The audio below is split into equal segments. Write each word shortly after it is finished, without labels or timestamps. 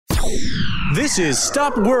This is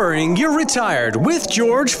Stop Worrying, You're Retired with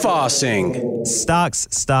George Fossing.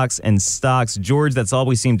 Stocks, and stocks. George, that's all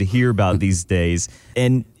we seem to hear about these days.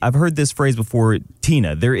 And I've heard this phrase before,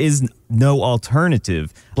 Tina, there is no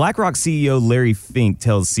alternative. BlackRock CEO Larry Fink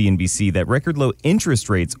tells CNBC that record low interest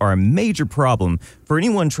rates are a major problem for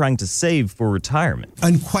anyone trying to save for retirement.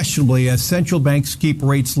 Unquestionably, as central banks keep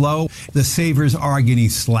rates low, the savers are getting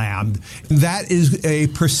slammed. That is a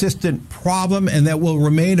persistent problem, and that will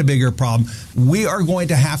remain a bigger problem. We are going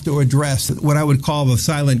to have to address what I would call the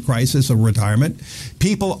silent crisis of retirement.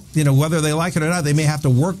 People, whether they like it or not, they may have to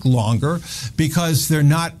work longer because they're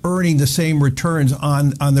not earning the same returns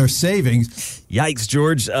on their savings. Yikes,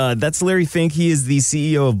 George. That's Larry Fink. He is the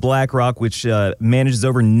CEO of BlackRock, which manages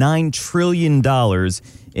over $9 trillion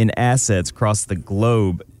in assets across the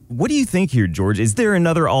globe. What do you think here, George? Is there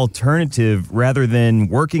another alternative rather than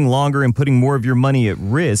working longer and putting more of your money at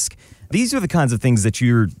risk? These are the kinds of things that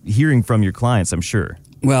you're hearing from your clients, I'm sure.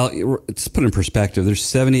 Well, let's put it in perspective. There's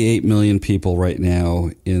 78 million people right now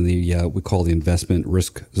in the we call the investment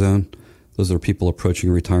risk zone. Those are people approaching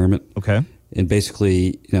retirement. Okay. And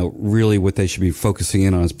basically, really what they should be focusing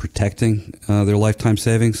in on is protecting their lifetime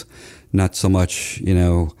savings, not so much,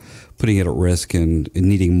 putting it at risk and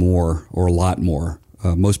needing more or a lot more.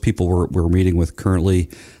 Most people we're meeting with currently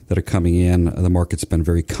that are coming in, the market's been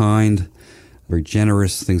very kind, very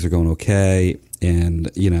generous. Things are going okay.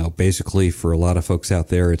 And, basically for a lot of folks out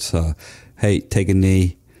there, it's, hey, take a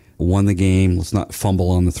knee, won the game. Let's not fumble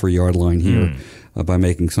on the 3-yard line here by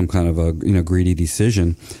making some kind of a, greedy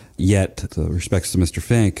decision. Yet, respects to Mr.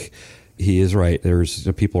 Fink, he is right. There's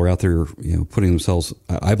people are out there, putting themselves,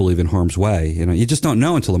 I believe, in harm's way. You just don't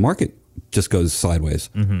know until the market just goes sideways.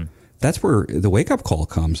 Mm-hmm. That's where the wake-up call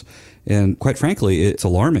comes. And quite frankly, it's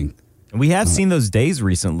alarming. We have seen those days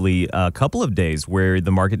recently, a couple of days where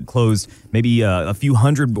the market closed maybe a few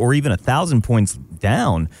hundred or even 1,000 points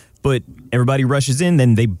down, but everybody rushes in,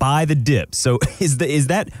 then they buy the dip. So is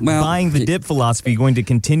that buying the dip philosophy going to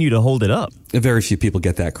continue to hold it up? Very few people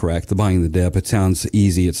get that correct. The buying the dip, it sounds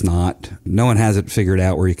easy. It's not. No one has it figured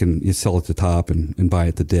out where you sell at the top and buy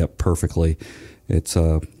at the dip perfectly. It's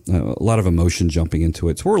a lot of emotion jumping into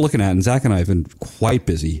it. So we're looking at, and Zach and I have been quite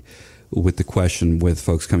busy with the question with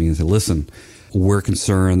folks coming in and say, listen, we're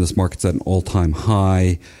concerned. This market's at an all-time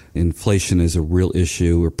high. Inflation is a real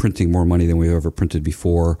issue. We're printing more money than we've ever printed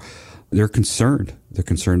before. They're concerned. They're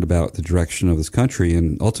concerned about the direction of this country,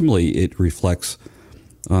 and ultimately it reflects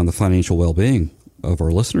on the financial well-being of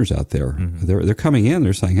our listeners out there. Mm-hmm. They're coming in.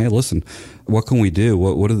 They're saying, hey, listen, what can we do?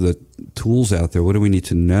 What are the tools out there? What do we need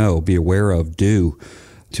to know, be aware of, do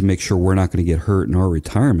to make sure we're not going to get hurt in our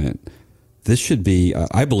retirement? This should be,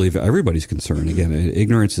 I believe, everybody's concern. Again,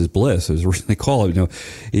 ignorance is bliss, as they call it.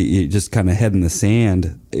 You just kind of head in the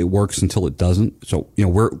sand. It works until it doesn't. So,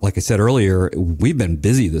 we're, like I said earlier, we've been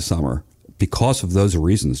busy this summer because of those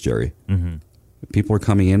reasons, Jerry. Mm-hmm. People are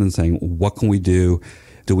coming in and saying, what can we do?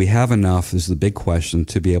 Do we have enough, is the big question,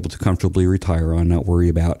 to be able to comfortably retire on, not worry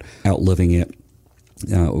about outliving it?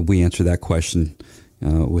 We answer that question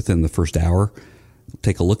within the first hour.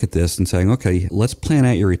 Take a look at this and saying, okay, let's plan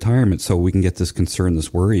out your retirement so we can get this concern,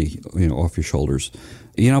 this worry, off your shoulders.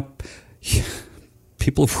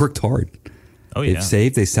 People have worked hard. Oh, yeah. They've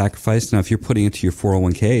saved, they sacrificed. Now, if you're putting it to your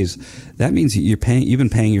 401ks, that means you've been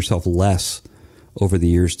paying yourself less over the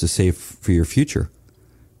years to save for your future.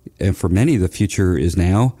 And for many, the future is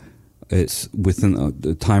now. It's within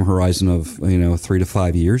the time horizon of 3 to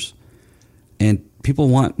 5 years, and people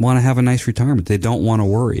want to have a nice retirement. They don't want to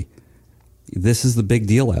worry. This is the big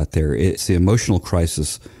deal out there. It's the emotional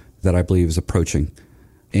crisis that I believe is approaching.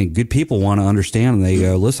 And good people want to understand, and they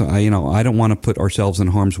go, listen, I don't want to put ourselves in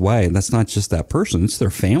harm's way. And that's not just that person, it's their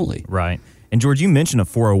family. Right. And George, you mentioned a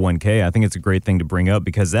 401k. I think it's a great thing to bring up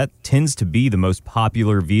because that tends to be the most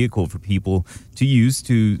popular vehicle for people to use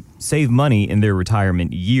to save money in their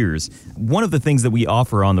retirement years. One of the things that we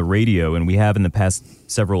offer on the radio, and we have in the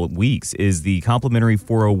past several weeks, is the complimentary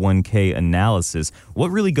 401k analysis. What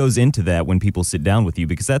really goes into that when people sit down with you?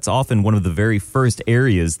 Because that's often one of the very first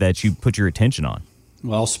areas that you put your attention on.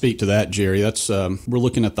 Well, I'll speak to that, Jerry. That's we're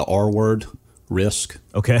looking at the R word, risk.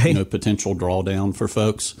 Okay. Potential drawdown for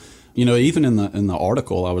folks. Even in the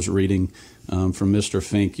article I was reading from Mr.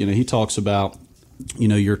 Fink, he talks about,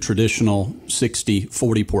 your traditional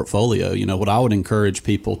 60-40 portfolio. What I would encourage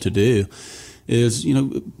people to do is,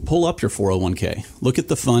 pull up your 401k, look at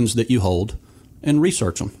the funds that you hold and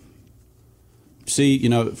research them. See,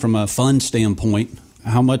 from a fund standpoint,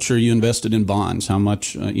 how much are you invested in bonds? How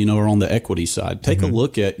much, are on the equity side? Take a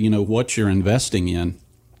look at, what you're investing in.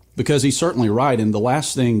 Because he's certainly right. And the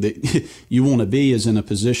last thing that you want to be is in a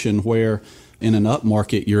position where in an up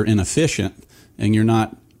market, you're inefficient and you're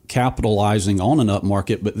not capitalizing on an up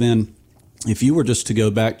market. But then if you were just to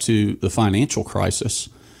go back to the financial crisis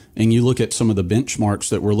and you look at some of the benchmarks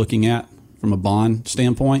that we're looking at from a bond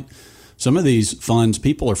standpoint, some of these funds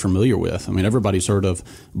people are familiar with. I mean, everybody's heard of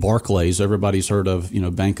Barclays. Everybody's heard of,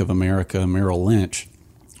 Bank of America, Merrill Lynch.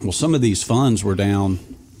 Well, some of these funds were down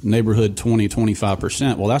neighborhood 20,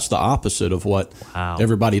 25%. Well, that's the opposite of what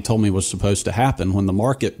everybody told me was supposed to happen. When the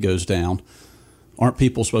market goes down, aren't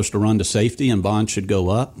people supposed to run to safety and bonds should go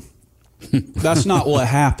up? That's not what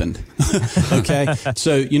happened. Okay.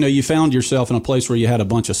 So, you found yourself in a place where you had a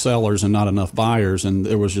bunch of sellers and not enough buyers, and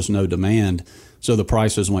there was just no demand. So the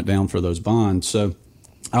prices went down for those bonds. So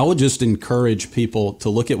I would just encourage people to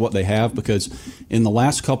look at what they have, because in the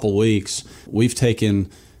last couple weeks, we've taken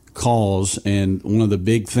calls, and one of the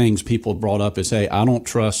big things people brought up is, hey, I don't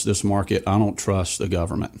trust this market. I don't trust the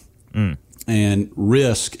government. And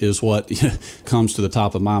risk is what comes to the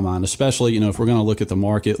top of my mind, especially, if we're going to look at the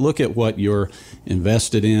market, look at what you're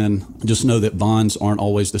invested in. Just know that bonds aren't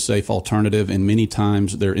always the safe alternative, and many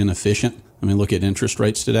times they're inefficient. I mean, look at interest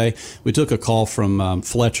rates today. We took a call from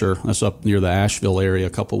Fletcher, that's up near the Asheville area, a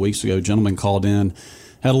couple of weeks ago. A gentleman called in,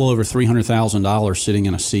 had a little over $300,000 sitting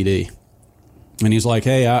in a CD. And he's like,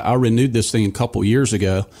 hey, I renewed this thing a couple years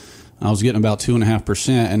ago. I was getting about 2.5%,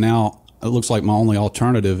 and now it looks like my only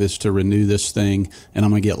alternative is to renew this thing, and I'm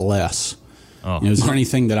going to get less. Is there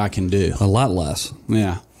anything that I can do? A lot less.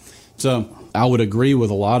 Yeah. So I would agree with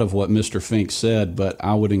a lot of what Mr. Fink said, but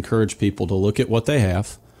I would encourage people to look at what they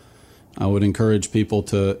have. I would encourage people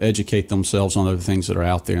to educate themselves on other things that are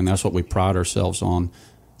out there, and that's what we pride ourselves on,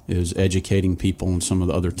 is educating people on some of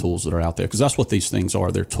the other tools that are out there, because that's what these things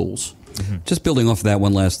are. They're tools. Mm-hmm. Just building off of that,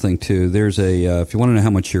 one last thing, too. There's if you want to know how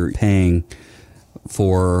much you're paying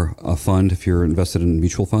for a fund, if you're invested in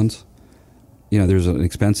mutual funds, there's an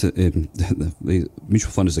expense. The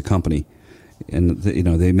mutual fund is a company, and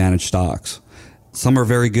they manage stocks. Some are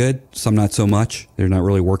very good, some not so much. They're not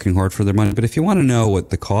really working hard for their money. But if you want to know what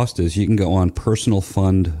the cost is, you can go on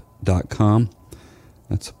personalfund.com.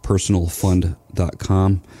 That's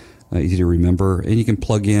personalfund.com. Easy to remember. And you can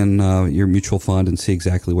plug in your mutual fund and see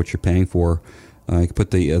exactly what you're paying for. You can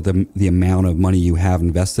put the amount of money you have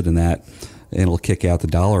invested in that, and it'll kick out the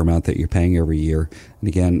dollar amount that you're paying every year. And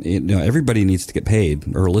again, everybody needs to get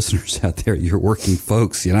paid. Or listeners out there, you're working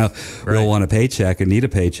folks, we all want a paycheck and need a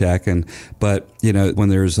paycheck. But when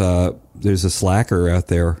there's a slacker out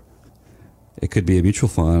there, it could be a mutual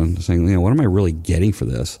fund saying, what am I really getting for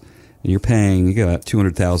this? And you got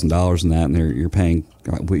 $200,000 in that, and you're paying.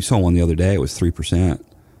 We saw one the other day. It was 3%.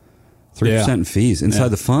 3% in fees inside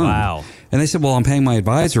the fund. Wow. And they said, well, I'm paying my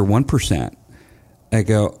advisor 1%. I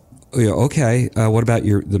go, okay, what about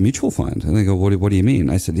the mutual fund? And they go, what do you mean?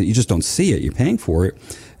 I said, you just don't see it. You're paying for it.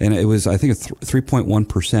 And it was, I think,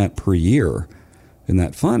 3.1% per year in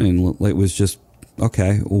that fund. And it was just,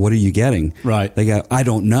 okay, well, what are you getting? Right. They go, I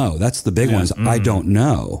don't know. That's the big ones. I don't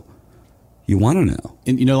know. You want to know.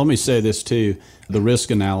 And, let me say this, too. The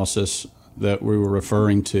risk analysis that we were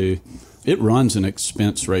referring to, it runs an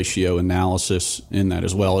expense ratio analysis in that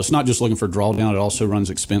as well. It's not just looking for drawdown. It also runs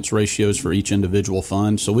expense ratios for each individual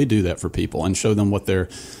fund. So we do that for people and show them what their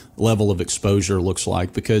level of exposure looks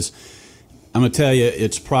like, because I'm going to tell you,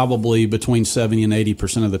 it's probably between 70 and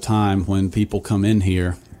 80% of the time when people come in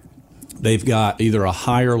here, they've got either a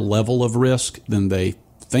higher level of risk than they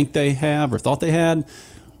think they have or thought they had,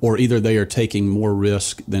 or either they are taking more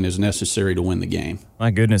risk than is necessary to win the game. My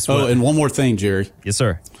goodness. Oh, and one more thing, Jerry. Yes,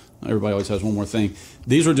 sir. Everybody always has one more thing.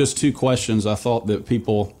 These are just two questions I thought that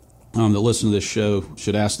people that listen to this show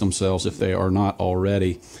should ask themselves if they are not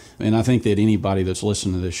already. And I think that anybody that's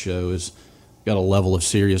listening to this show has got a level of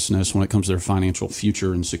seriousness when it comes to their financial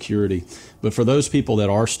future and security. But for those people that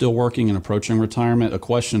are still working and approaching retirement, a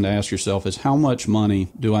question to ask yourself is, how much money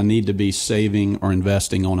do I need to be saving or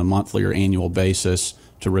investing on a monthly or annual basis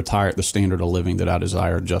to retire at the standard of living that I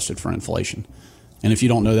desire, adjusted for inflation? And if you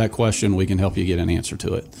don't know that question, we can help you get an answer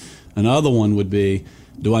to it. Another one would be,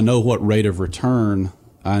 do I know what rate of return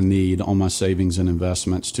I need on my savings and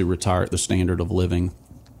investments to retire at the standard of living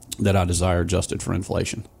that I desire, adjusted for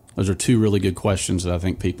inflation? Those are two really good questions that I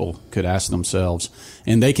think people could ask themselves.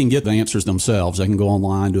 And they can get the answers themselves. They can go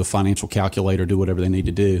online, do a financial calculator, do whatever they need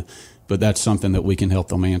to do. But that's something that we can help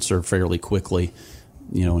them answer fairly quickly,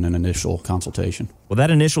 in an initial consultation. Well,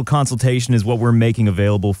 that initial consultation is what we're making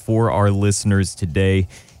available for our listeners today.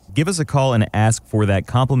 Give us a call and ask for that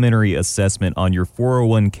complimentary assessment on your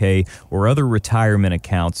 401k or other retirement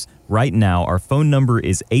accounts right now. Our phone number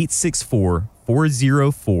is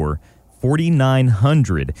 864-404-5800.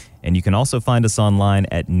 4900. And you can also find us online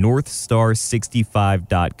at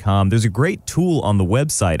northstar65.com. There's a great tool on the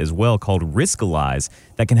website as well called Riskalyze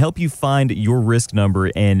that can help you find your risk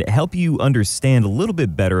number and help you understand a little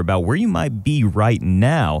bit better about where you might be right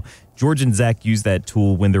now. George and Zach use that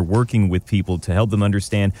tool when they're working with people to help them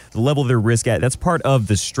understand the level of their risk at. That's part of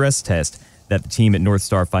the stress test that the team at North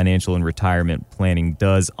Star Financial and Retirement Planning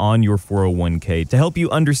does on your 401k to help you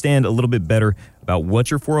understand a little bit better about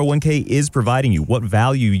what your 401k is providing you, what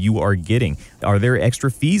value you are getting. Are there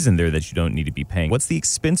extra fees in there that you don't need to be paying? What's the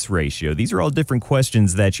expense ratio? These are all different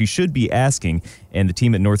questions that you should be asking, and the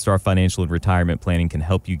team at North Star Financial and Retirement Planning can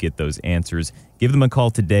help you get those answers. Give them a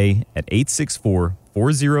call today at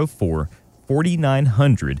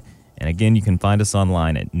 864-404-4900. And again, you can find us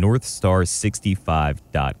online at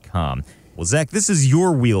northstar65.com. Well, Zach, this is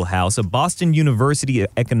your wheelhouse. A Boston University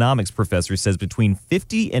economics professor says between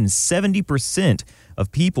 50 and 70%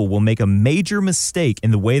 of people will make a major mistake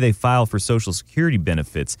in the way they file for Social Security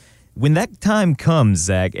benefits. When that time comes,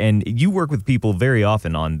 Zach, and you work with people very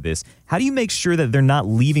often on this, how do you make sure that they're not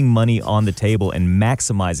leaving money on the table and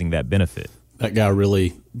maximizing that benefit? That guy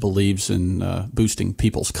really believes in boosting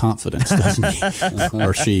people's confidence, doesn't he?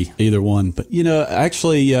 Or she, either one. But,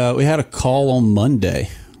 actually, we had a call on Monday.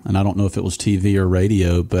 And I don't know if it was TV or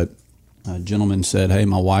radio, but a gentleman said, hey,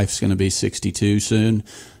 my wife's going to be 62 soon.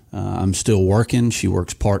 I'm still working. She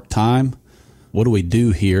works part-time. What do we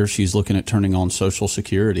do here? She's looking at turning on Social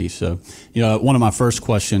Security. So, one of my first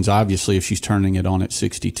questions, obviously, if she's turning it on at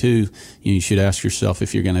 62, you should ask yourself,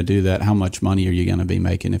 if you're going to do that, how much money are you going to be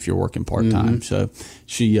making if you're working part-time? Mm-hmm. So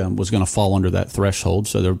she was going to fall under that threshold,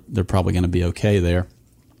 so they're probably going to be okay there.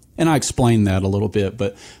 And I explained that a little bit,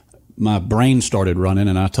 but my brain started running,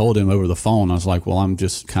 and I told him over the phone, I was like, well, I'm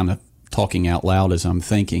just kind of talking out loud as I'm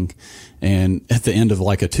thinking. And at the end of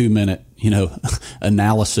like a 2-minute,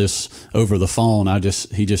 analysis over the phone,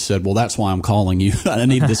 he just said, well, that's why I'm calling you. I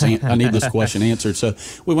need this question answered. So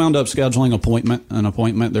we wound up scheduling an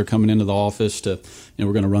appointment. They're coming into the office to,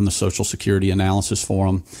 we're going to run the Social Security analysis for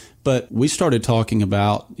them. But we started talking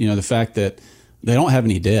about, the fact that they don't have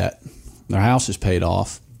any debt. Their house is paid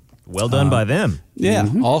off. Well done by them. Yeah,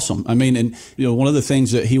 awesome. I mean, and one of the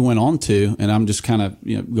things that he went on to, and I'm just kind of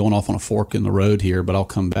going off on a fork in the road here, but I'll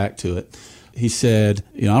come back to it. He said,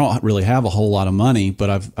 I don't really have a whole lot of money, but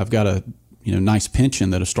I've got a nice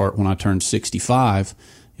pension that'll start when I turn 65.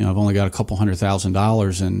 I've only got a couple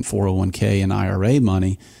 $100,000 in 401k and IRA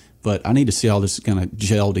money, but I need to see how this is going to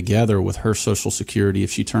gel together with her Social Security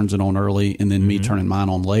if she turns it on early, and then me turning mine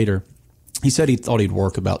on later. He said he thought he'd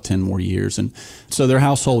work about 10 more years. And so their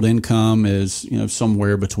household income is,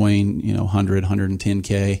 somewhere between, 100,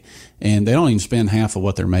 110K, and they don't even spend half of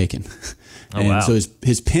what they're making. And so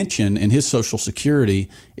his pension and his Social Security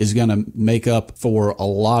is going to make up for a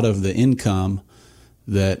lot of the income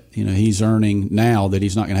that, he's earning now that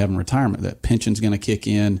he's not going to have in retirement. That pension's going to kick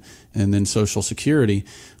in, and then Social Security.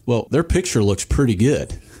 Well, their picture looks pretty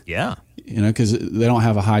good. Yeah. Because they don't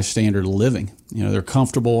have a high standard of living. They're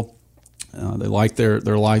comfortable. They like their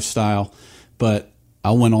lifestyle, but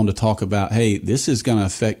I went on to talk about, hey, this is going to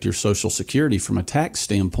affect your Social Security from a tax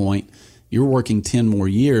standpoint. You're working 10 more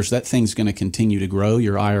years. That thing's going to continue to grow,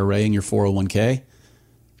 your IRA and your 401k.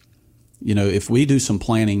 If we do some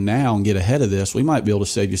planning now and get ahead of this, we might be able to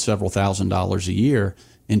save you several $1,000s a year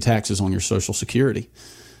in taxes on your Social Security.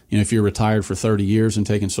 If you're retired for 30 years and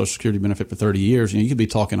taking Social Security benefit for 30 years, you could be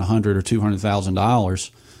talking $100,000 or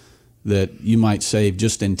 $200,000 that you might save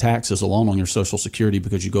just in taxes alone on your Social Security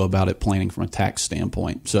because you go about it planning from a tax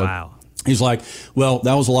standpoint. So he's like, well,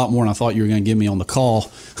 that was a lot more than I thought you were going to give me on the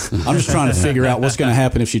call. I'm just trying to figure out what's going to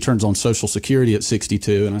happen if she turns on Social Security at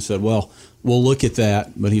 62. And I said, well, we'll look at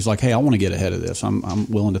that. But he's like, hey, I want to get ahead of this.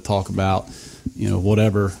 I'm willing to talk about,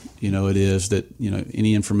 whatever, it is that,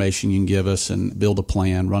 any information you can give us and build a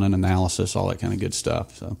plan, run an analysis, all that kind of good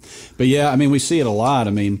stuff. So, but yeah, I mean, we see it a lot. I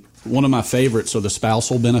mean, one of my favorites are the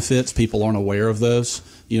spousal benefits. People aren't aware of those.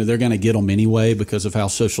 They're going to get them anyway because of how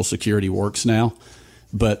Social Security works now.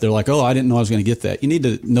 But they're like, oh, I didn't know I was going to get that. You need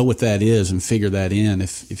to know what that is and figure that in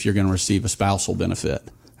if you're going to receive a spousal benefit.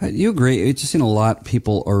 You agree? It's just seen a lot.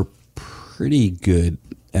 People are pretty good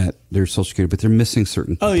at their Social Security, but they're missing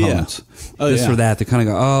certain components. This or that. They kind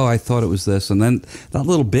of go, oh, I thought it was this. And then that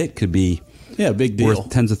little bit could be a big deal. Worth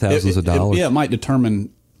tens of thousands of dollars. It might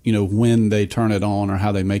determine when they turn it on or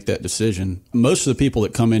how they make that decision. Most of the people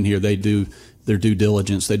that come in here, they do their due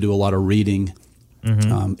diligence. They do a lot of reading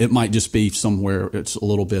It might just be somewhere it's a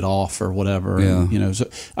little bit off or whatever. Yeah. And, so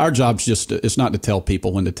our job's it's not to tell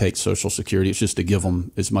people when to take Social Security. It's just to give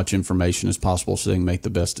them as much information as possible so they can make the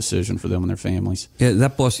best decision for them and their families. Yeah,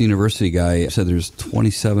 that Boston University guy said there's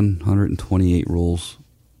 2,728 rules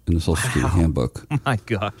in the Social Security handbook. Oh my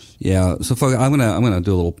gosh. Yeah. So, folks, I'm gonna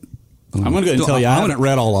do a little. I'm going to go and tell you, I haven't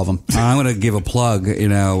read all of them. I'm going to give a plug.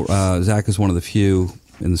 Zach is one of the few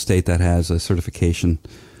in the state that has a certification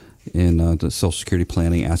in the Social Security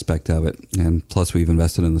planning aspect of it, and plus we've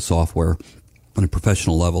invested in the software on a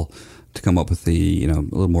professional level to come up with the a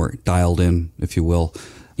little more dialed in, if you will.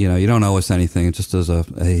 You don't owe us anything. It just as a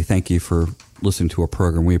thank you for listening to our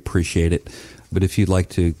program. We appreciate it. But if you'd like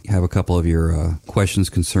to have a couple of your questions,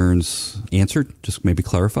 concerns answered, just maybe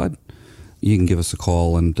clarified, you can give us a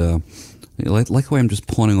call. And like the way I'm just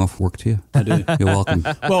pointing off work to you. I do. You're welcome.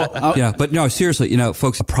 Well, yeah, but no, seriously,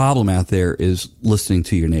 folks, the problem out there is listening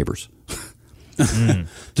to your neighbors.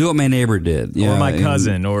 Do what my neighbor did. Or my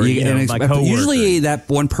cousin, or my coworker. Usually that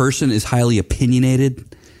one person is highly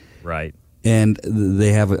opinionated. Right. And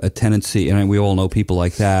they have a tendency, and we all know people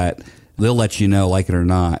like that, they'll let you know, like it or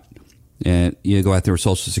not. And you go out there with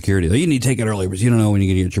Social Security. You need to take it early because you don't know when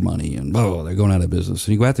you're going to get your money. And they're going out of business.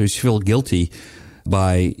 And you go out there, you feel guilty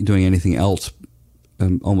by doing anything else,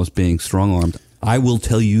 almost being strong-armed. I will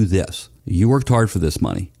tell you this. You worked hard for this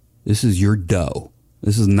money. This is your dough.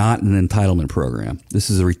 This is not an entitlement program.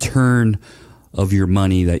 This is a return of your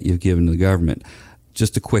money that you've given to the government.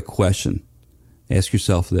 Just a quick question. Ask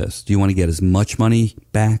yourself this. Do you want to get as much money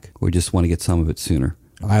back or just want to get some of it sooner?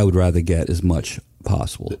 I would rather get as much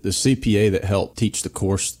possible. The CPA that helped teach the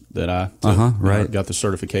course that I took, got the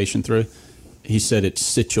certification through, he said it's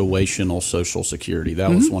situational Social Security.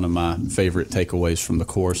 That was one of my favorite takeaways from the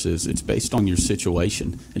course. Is it's based on your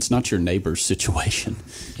situation. It's not your neighbor's situation.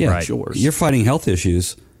 Yeah, it's yours. You're fighting health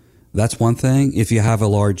issues. That's one thing. If you have a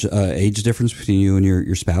large age difference between you and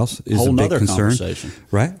your spouse, is whole a big concern. Conversation.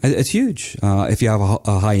 Right? It's huge. If you have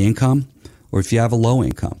a high income or if you have a low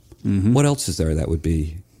income, what else is there that would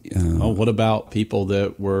be? What about people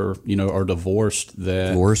that were, are divorced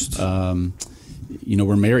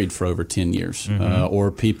were married for over 10 years,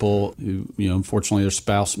 or people who, unfortunately their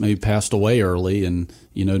spouse maybe passed away early and,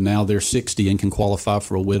 now they're 60 and can qualify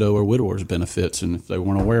for a widow or widower's benefits, and if they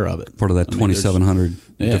weren't aware of it. Part of that 2,700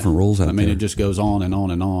 different rules out there. It just goes on and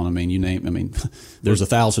on and on. There's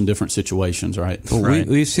 1,000 different situations, right? Well, right.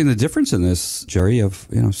 We've seen the difference in this, Jerry, of,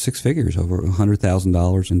 6 figures, over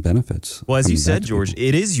 $100,000 in benefits. Well, as you said, George,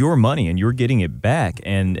 it is your money and you're getting it back.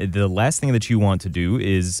 And the last thing that you want to do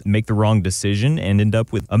is make the wrong decision and end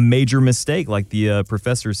up with a major mistake, like the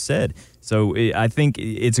professor said. So I think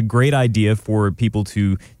it's a great idea for people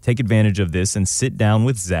to take advantage of this and sit down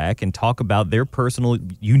with Zach and talk about their personal,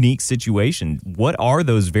 unique situation. What are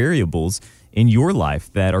those variables in your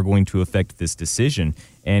life that are going to affect this decision,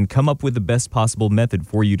 and come up with the best possible method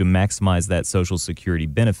for you to maximize that Social Security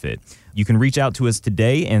benefit. You can reach out to us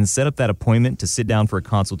today and set up that appointment to sit down for a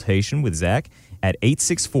consultation with Zach at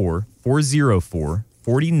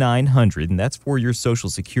 864-404-4900, and that's for your Social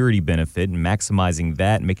Security benefit, and maximizing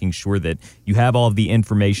that, making sure that you have all of the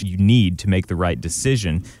information you need to make the right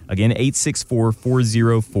decision. Again,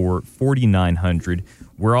 864-404-4900.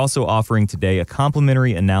 We're also offering today a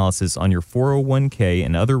complimentary analysis on your 401k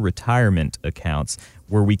and other retirement accounts,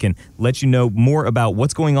 where we can let you know more about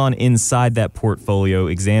what's going on inside that portfolio,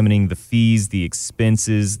 examining the fees, the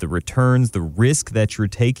expenses, the returns, the risk that you're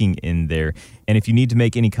taking in there. And if you need to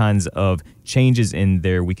make any kinds of changes in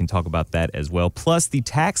there, we can talk about that as well. Plus the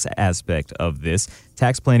tax aspect of this,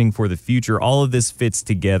 tax planning for the future, all of this fits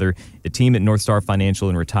together. The team at North Star Financial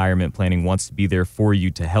and Retirement Planning wants to be there for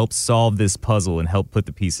you to help solve this puzzle and help put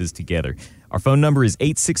the pieces together. Our phone number is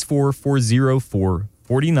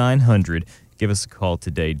 864-404-4900. Give us a call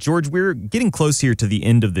today. George, we're getting close here to the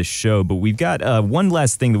end of this show, but we've got one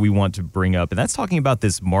last thing that we want to bring up, and that's talking about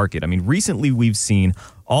this market. I mean, recently we've seen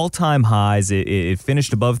all-time highs. It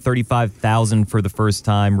finished above 35,000 for the first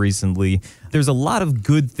time recently. There's a lot of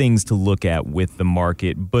good things to look at with the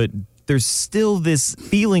market, but there's still this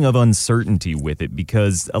feeling of uncertainty with it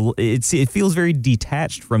because it feels very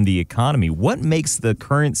detached from the economy. What makes the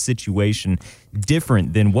current situation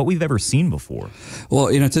different than what we've ever seen before? Well,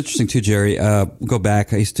 it's interesting too, Jerry. Go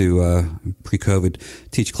back. I used to, pre-COVID,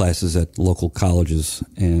 teach classes at local colleges,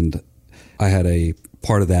 and I had a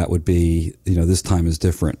part of that would be, this time is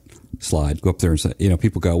different slide. Go up there and say,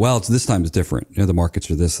 people go, well, this time is different. The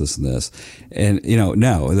markets are this, and this. And,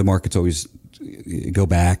 no, the markets always go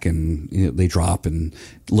back and they drop, and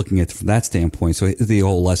looking at it from that standpoint. So the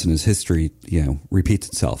whole lesson is history, repeats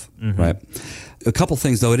itself, right? A couple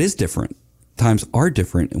things though, it is different. Times are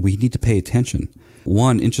different and we need to pay attention.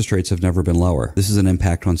 One, interest rates have never been lower. This is an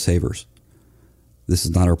impact on savers. This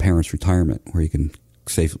is not our parents' retirement where you can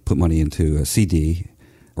put money into a CD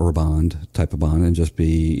or a bond, type of bond, and just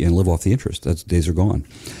live off the interest. Those days are gone.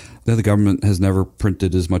 The government has never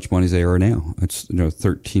printed as much money as they are now. It's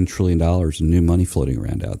 $13 trillion in new money floating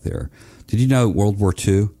around out there. Did you know World War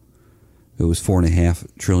II, it was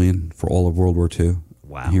 $4.5 trillion for all of World War II?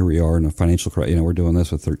 Wow. And here we are in a financial crisis. We're doing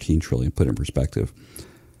this with $13 trillion. Put it in perspective.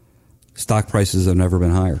 Stock prices have never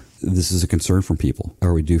been higher. This is a concern from people.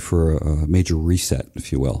 Are we due for a major reset,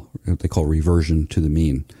 if you will? What they call reversion to the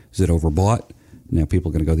mean. Is it overbought? Now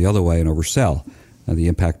people are going to go the other way and oversell. The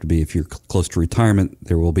impact would be if you're close to retirement,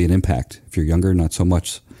 there will be an impact. If you're younger, not so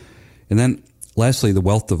much. And then lastly, the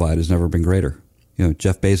wealth divide has never been greater.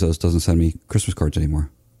 Jeff Bezos doesn't send me Christmas cards anymore.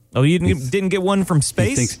 Oh, you didn't get one from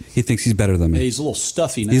space? He thinks he's better than me. Yeah, he's a little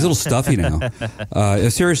stuffy now. He's a little stuffy now.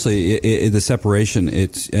 Seriously, the separation,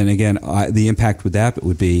 and again, the impact with that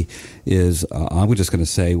would be I'm just going to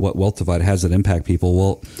say what wealth divide has that impact people.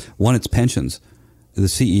 Well, one, it's pensions. The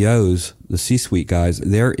CEOs, the C-suite guys,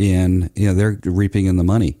 they're reaping in the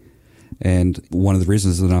money. And one of the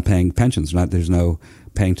reasons they're not paying pensions, there's no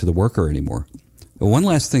paying to the worker anymore. But one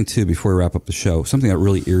last thing, too, before we wrap up the show, something that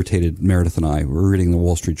really irritated Meredith and I. We were reading the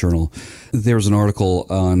Wall Street Journal. There was an article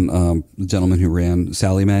on the gentleman who ran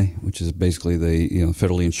Sallie Mae, which is basically the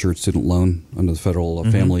federally insured student loan under the federal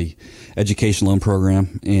family education loan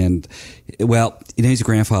program. And, he's a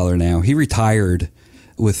grandfather now. He retired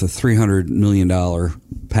with a $300 million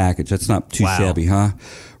package. That's not too shabby, huh?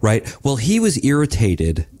 Right? Well, he was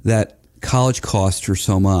irritated that college costs are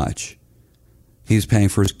so much. He was paying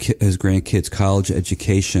for his grandkids' college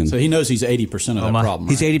education. So he knows he's 80% of that problem.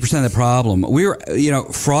 He's 80% of the problem. We were,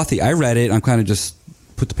 frothy. I read it. I'm kind of just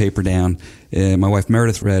put the paper down. My wife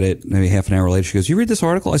Meredith read it maybe half an hour later. She goes, "You read this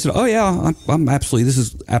article?" I said, "Oh yeah, this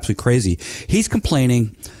is absolutely crazy." He's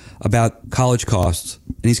complaining about college costs,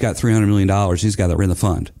 and he's got $300 million. He's got that in the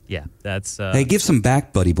fund. Yeah, that's... Hey, give some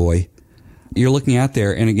back, buddy boy. You're looking out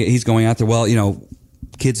there, and he's going out there,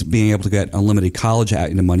 kids being able to get unlimited college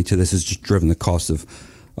money to this has just driven the cost of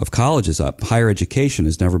colleges up. Higher education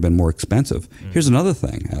has never been more expensive. Here's another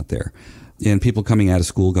thing out there. And people coming out of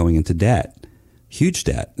school going into debt. Huge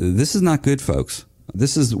debt. This is not good, folks.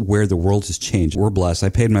 This is where the world has changed. We're blessed. I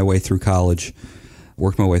paid my way through college,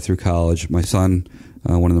 worked my way through college. My son,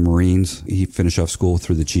 one of the Marines, he finished off school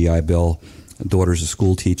through the GI Bill. Daughter's a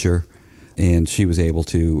school teacher. And she was able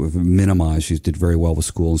to minimize. She did very well with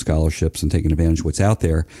school and scholarships and taking advantage of what's out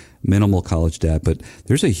there. Minimal college debt. But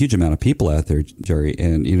there's a huge amount of people out there, Jerry,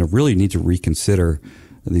 and really need to reconsider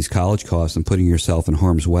these college costs and putting yourself in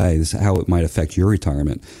harm's way. This is how it might affect your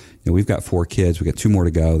retirement. We've got 4 kids. We've got 2 more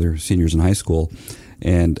to go. They're seniors in high school.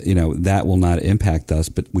 And, that will not impact us.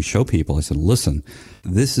 But we show people, I said, listen,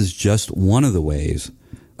 this is just one of the ways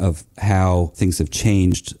of how things have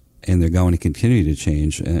changed, and they're going to continue to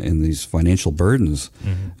change in these financial burdens.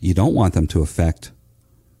 You don't want them to affect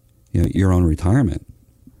your own retirement.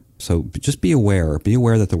 So just be aware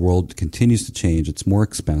that the world continues to change. It's more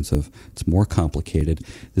expensive. It's more complicated.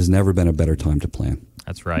 There's never been a better time to plan.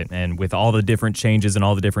 That's right. And with all the different changes and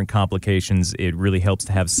all the different complications, it really helps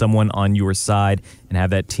to have someone on your side and have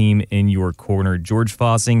that team in your corner. George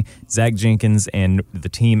Fossing, Zach Jenkins, and the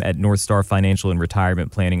team at North Star Financial and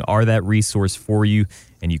Retirement Planning are that resource for you.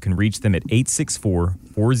 And you can reach them at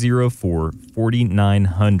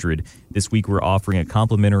 864-404-4900. This week, we're offering a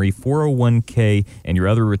complimentary 401k and your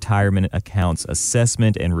other retirement accounts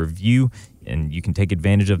assessment and review. And you can take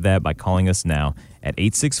advantage of that by calling us now at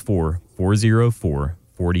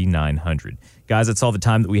 864-404-4900. Guys, that's all the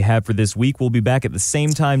time that we have for this week. We'll be back at the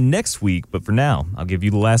same time next week. But for now, I'll give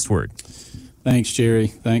you the last word. Thanks, Jerry.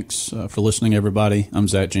 Thanks for listening, everybody. I'm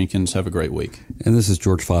Zach Jenkins. Have a great week. And this is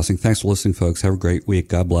George Fossing. Thanks for listening, folks. Have a great week.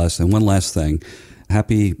 God bless. And one last thing.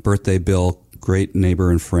 Happy birthday, Bill. Great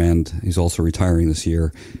neighbor and friend. He's also retiring this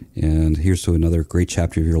year. And here's to another great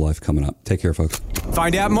chapter of your life coming up. Take care, folks.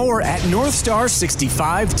 Find out more at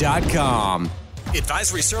NorthStar65.com.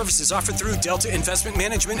 Advisory services offered through Delta Investment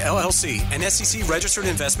Management, LLC, an SEC-registered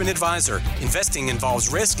investment advisor. Investing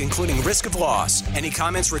involves risk, including risk of loss. Any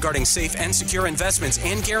comments regarding safe and secure investments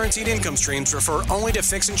and guaranteed income streams refer only to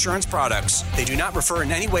fixed insurance products. They do not refer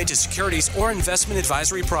in any way to securities or investment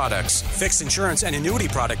advisory products. Fixed insurance and annuity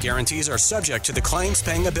product guarantees are subject to the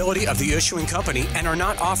claims-paying ability of the issuing company and are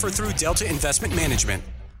not offered through Delta Investment Management.